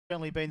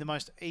Certainly been the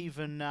most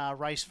even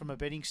race from a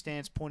betting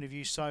stance point of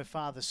view so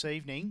far this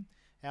evening.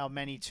 Our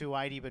Manny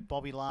 $2.80, but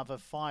Bobby Lava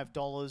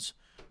 $5.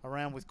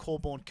 Around with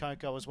Corborn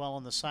Coco as well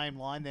on the same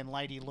line. Then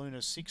Lady Luna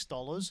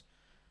 $6.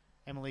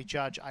 Emily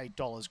Judge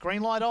 $8.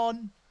 Green light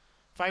on.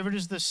 Favourite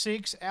is the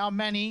 6. Our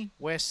Manny.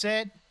 We're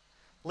set.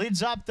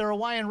 Lids up, they're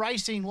away and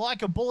racing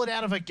like a bullet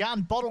out of a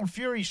gun. Bottled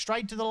Fury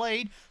straight to the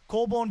lead.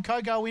 Corborn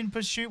Coco in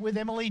pursuit with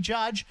Emily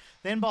Judge.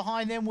 Then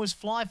behind them was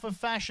Fly for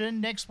Fashion.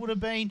 Next would have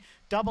been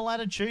Double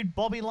Attitude.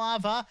 Bobby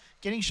Lava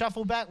getting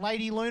shuffled back.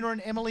 Lady Luna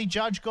and Emily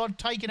Judge got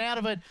taken out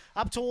of it.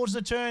 Up towards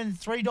the turn.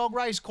 3-dog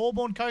race.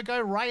 Corborn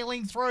Coco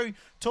railing through.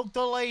 Took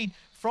the lead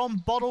from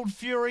Bottled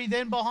Fury.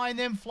 Then behind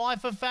them, Fly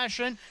for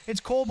Fashion. It's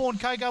Corborn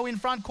Coco in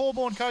front.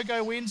 Corborn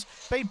Coco wins.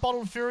 Beat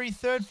Bottled Fury.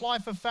 Third, Fly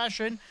for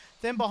Fashion.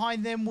 Then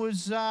behind them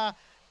was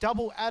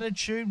Double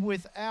Attitude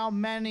with Our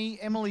Manny,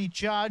 Emily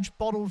Judge,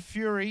 Bottled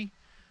Fury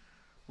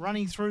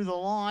running through the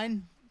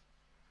line.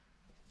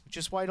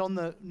 Just wait on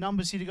the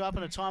numbers here to go up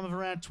in a time of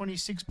around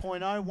 26.0.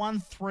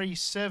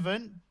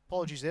 137.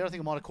 Apologies there. I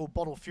think I might have called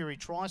Bottled Fury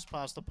twice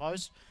past the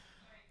post.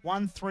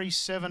 1, 3,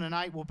 7 and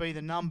 8 will be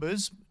the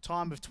numbers.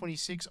 Time of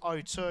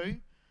 26.02.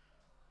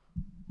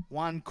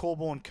 1,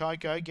 Corborn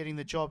Coco getting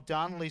the job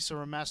done. Lisa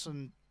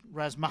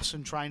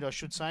Rasmussen trained, I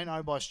should say.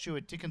 No, by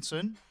Stuart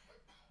Dickinson.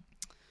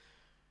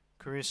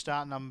 Career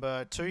start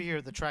number 2 here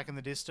at the track in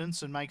the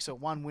distance and makes it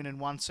 1 win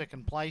and 1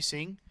 second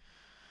placing.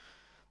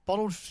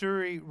 Bottled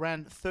Fury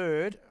ran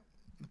 3rd.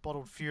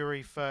 Bottled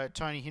Fury for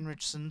Tony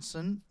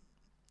Hinrichsen.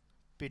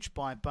 Bitch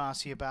by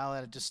Barcia Bale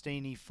out of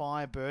Destiny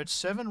Firebird.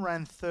 7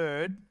 ran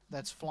 3rd.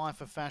 That's Fly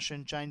for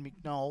Fashion, Jane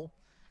McNoll.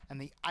 And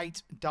the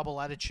 8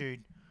 Double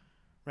Attitude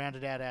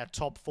rounded out our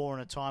top 4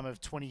 in a time of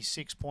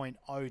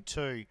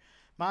 26.02.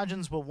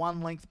 Margins were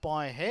 1 length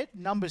by ahead.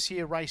 Numbers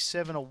here, race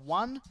 7 are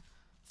 1,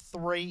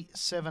 3,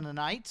 7 and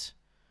 8.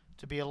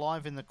 To be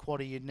alive in the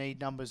quaddy, you'd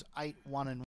need numbers 8, 1 and